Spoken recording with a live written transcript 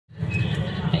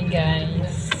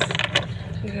guys,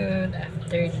 good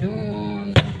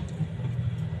afternoon.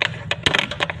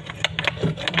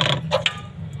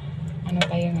 Ano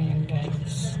tayo ngayon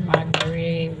guys?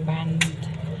 Mag-rebond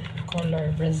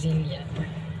color Brazilian.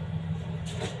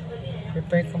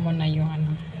 Prepare ko muna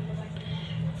yung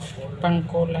pang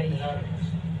kulay.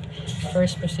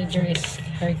 First procedure is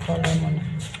hair color muna.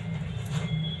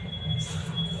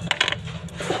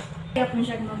 Kaya po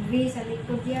siya mag-V sa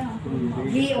likod yan.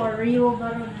 V or Rio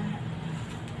Baron.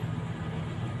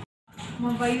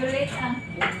 Mag-violet ang.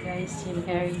 Yan guys, yung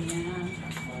hair niya.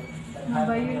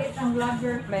 Mag-violet ang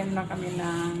vlogger. Apply na kami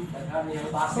ng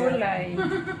kulay.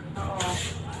 Oo.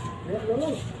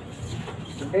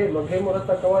 Okay, mag-hay mo na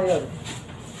kawayan.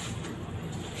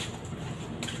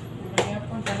 Kaya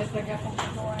po, talaga pong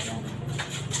kawayan.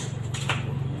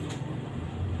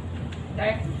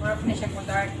 Dark, rough na siya po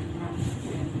dark.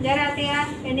 Diyan natin yan,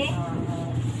 ini.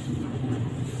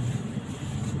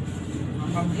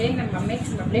 Mablend na, mamix,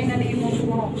 mablend na ni imong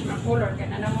buhok na color, kaya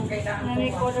na naman kayo daan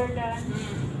Nani color daan.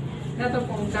 Dato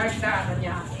pong dark daan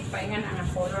niya, ipaingan ang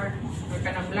color. Or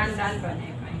ka na blandan ba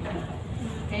niya, ipaingan.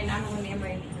 Kaya naman niya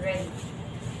may red.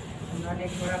 Ang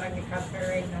galing mura lang ni Copper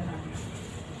red na lang.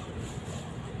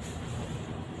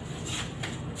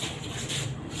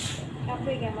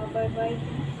 Kapoy ka, mag-bye-bye.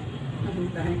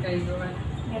 Dahil kayo gawan.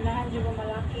 Ganahan dyan ko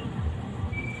malaki.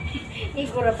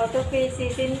 Igura pa to pe,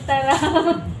 sisinta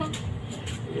lang.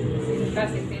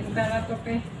 Sinta na to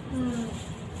pe.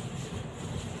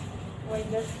 Why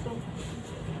does to?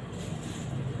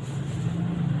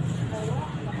 Wala,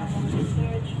 makamang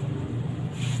research.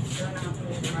 Ito na nga po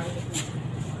yung balik mo.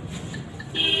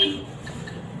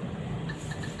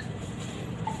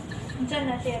 Diyan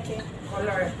natin ate.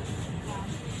 Color.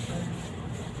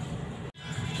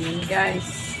 Yan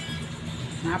guys.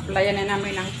 Na-applyan na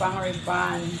namin ang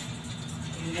pang-rebond.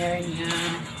 Yung hair niya.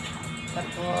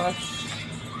 Tapos,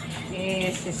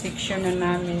 i-section na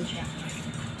namin siya.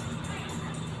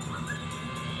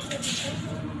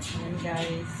 Yan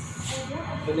guys.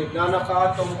 Pinigana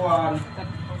ka itong kuhan.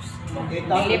 Tapos, Makita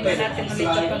ko nilipan tayo natin ng ulit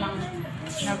slide. ito ng,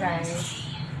 guys,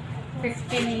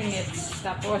 15 minutes.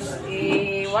 Tapos,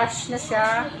 i-wash na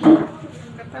siya.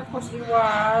 Tapos,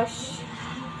 i-wash.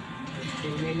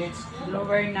 15 minutes.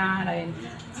 Blower na rin.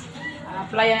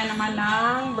 Apply na naman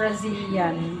ng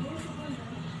Brazilian.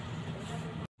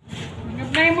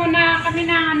 Mag-apply muna kami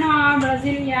ng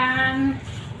Brazilian.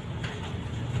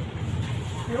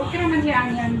 Pero okay naman siya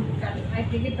ang yan. Ay,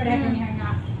 tigit pa rin niya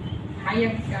nga.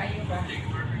 Hayang kayo ba?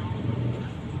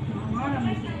 Oo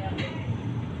naman siya.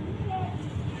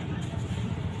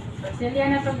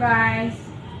 Brazilian na to guys.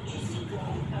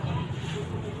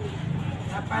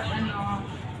 Dapat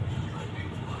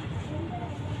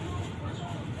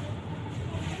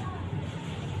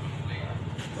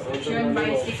section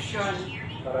by section.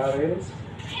 Para rin.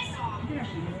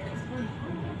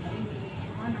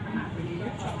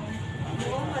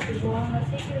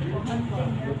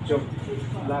 Good job.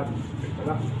 Vlog.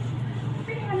 Wala.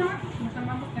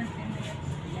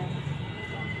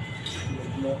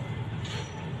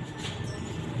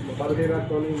 Mapalagay na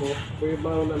ito mo. Kung yung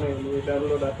baon na na yun,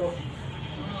 i-download na ito.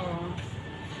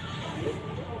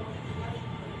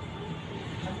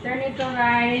 After nito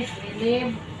guys,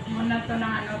 i-leave muna ito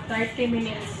ng 30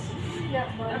 minutes.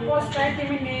 Tapos 30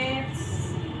 minutes,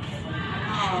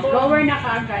 blower na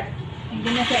kaagad. Hindi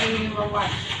na siya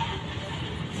i-wash.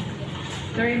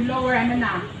 So yung blower, iron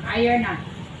na.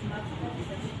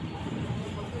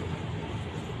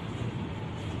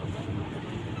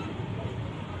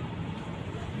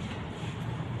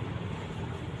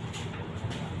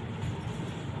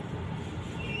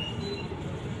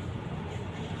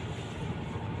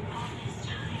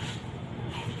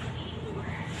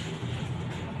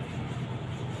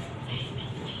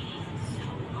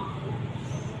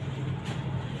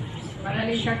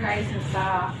 Madali siya guys,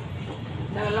 sa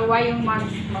dalawa yung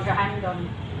mag-handle.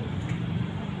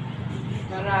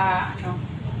 Para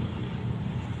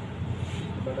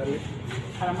Madali.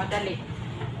 para madali.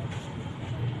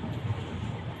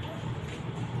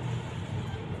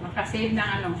 Makasave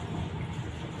ng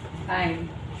time.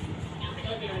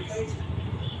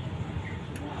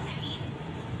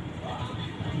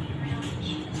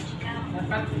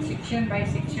 Dapat section by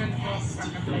section po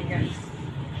pag-apply guys.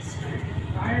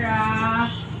 Para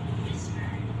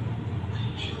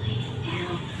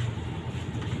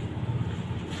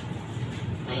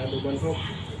Para lumanhok.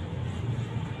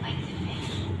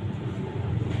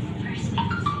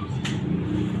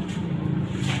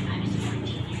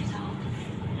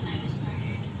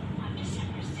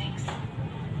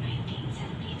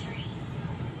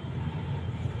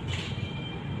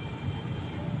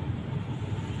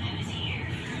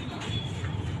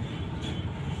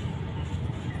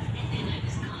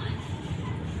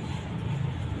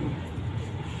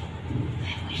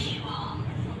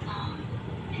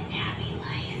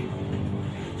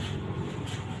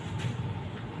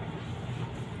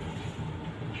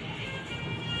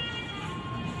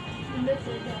 Nandun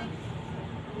sila.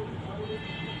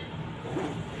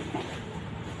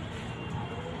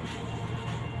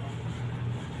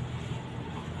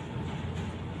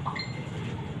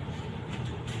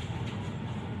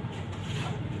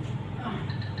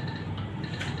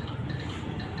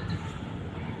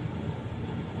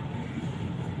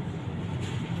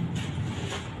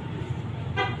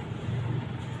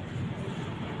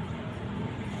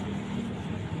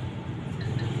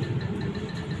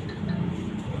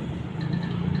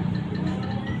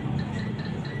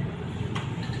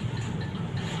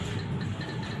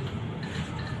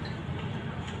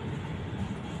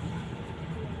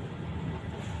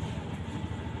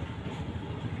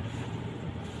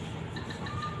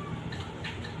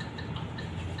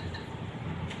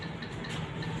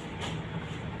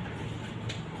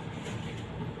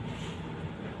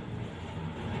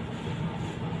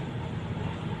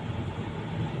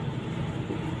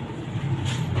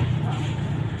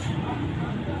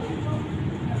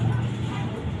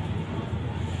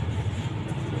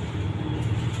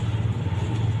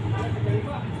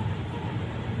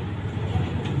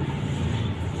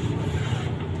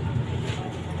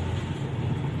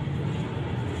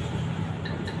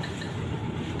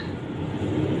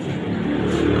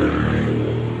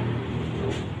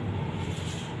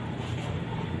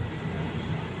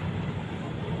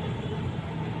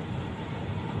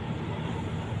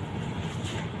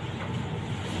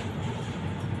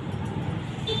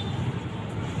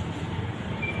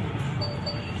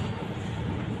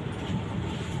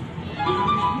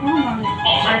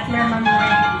 Partner man mo.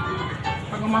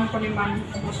 Pag umangko ni man,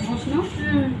 bus-bus, no?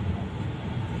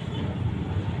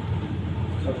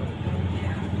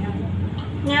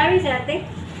 Nangyari sa ate?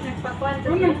 Nagpakuan to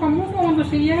Oh, siya. nagpamukong to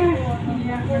siya.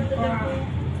 Siya,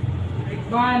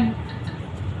 rebond.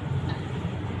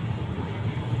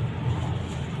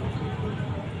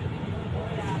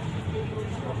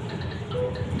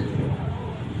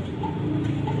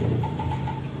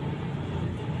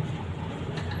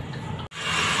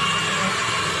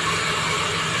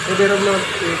 Pwede rin mo,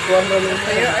 ikuha mo yung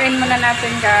Tuyuin muna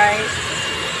natin, guys.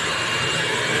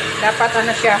 Dapat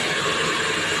ano siya?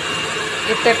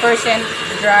 50%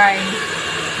 dry.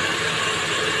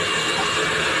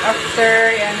 After,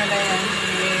 ano na yan,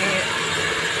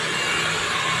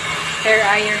 hair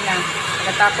iron na.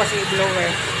 Pagkatapos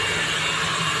i-blower.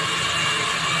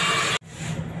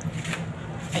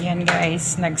 Ayan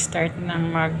guys, nag-start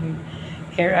ng mag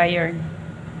hair iron.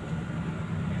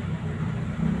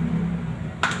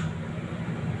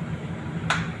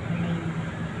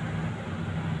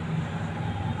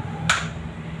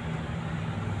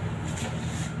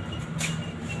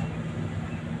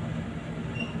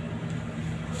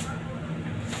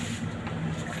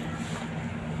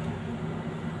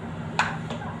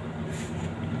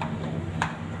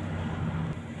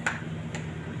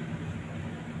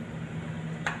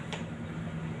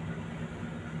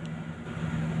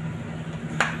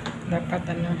 Dapat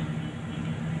ano,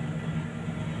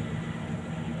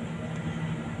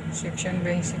 section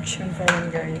by section pa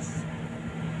rin guys.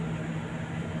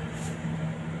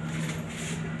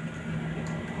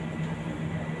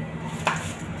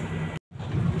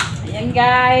 Ayan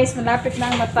guys, malapit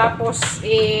nang matapos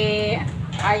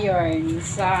iron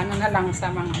sa ano na lang,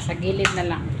 sa mga sa gilid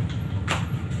na lang.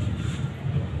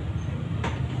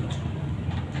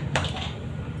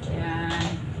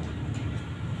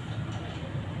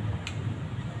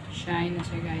 Shine na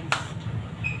siya guys.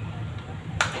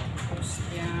 Tapos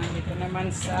yan, dito naman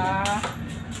sa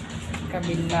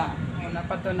kabila. Wala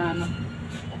pa to na ano.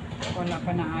 Wala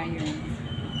pa na iron.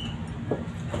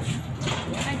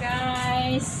 Yan na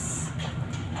guys.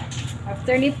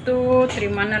 After nito,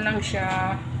 triman na lang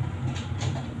siya.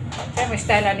 Kaya may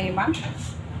style na lima?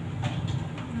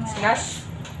 Slash?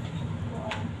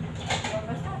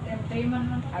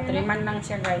 Triman lang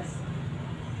siya guys.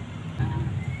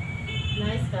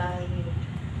 Nice guy.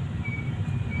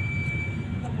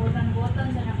 Botan-botan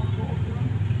sa nakabuo.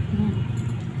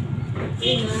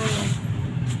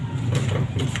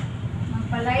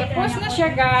 Tapos na siya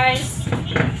guys.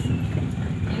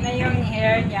 Yun na yung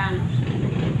hair niya.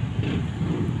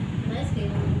 Nice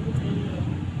guy.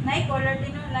 Nice color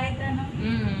din no, light ano.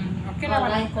 Okay na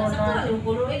walang color. Yung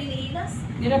color ay lililas.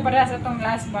 Hindi na para sa itong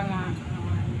last ba nga.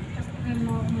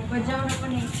 Magbajaw na pa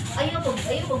ni. Ayaw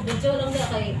mag-video lang na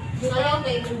kay ayaw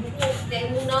kay buko kay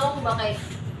munaw ba kay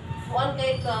kuan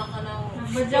kay ka kanang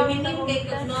Magbajaw feminine ito, kay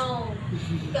ka bukas. now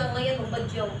ikaw ngayon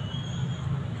magbadyaw.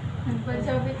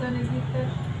 Nagbajaw ito ni Victor.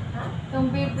 Ha? Itong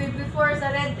before sa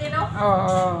red no?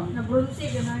 Oo. Na-bronze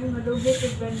ka na yung madugay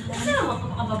sa banda. Kasi naman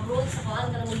makakababron sa kuan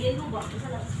kanang yellow ba? Kasi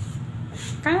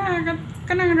lang.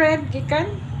 Kanang red gikan.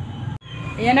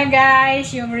 Ayan na guys,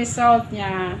 yung result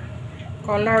niya.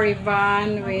 Color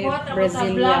ribbon with Buhat ako sa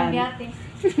vlog Brazilian. yate.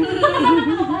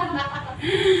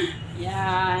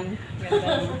 Yan. Ganda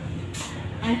mo.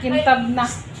 Ang kintab na.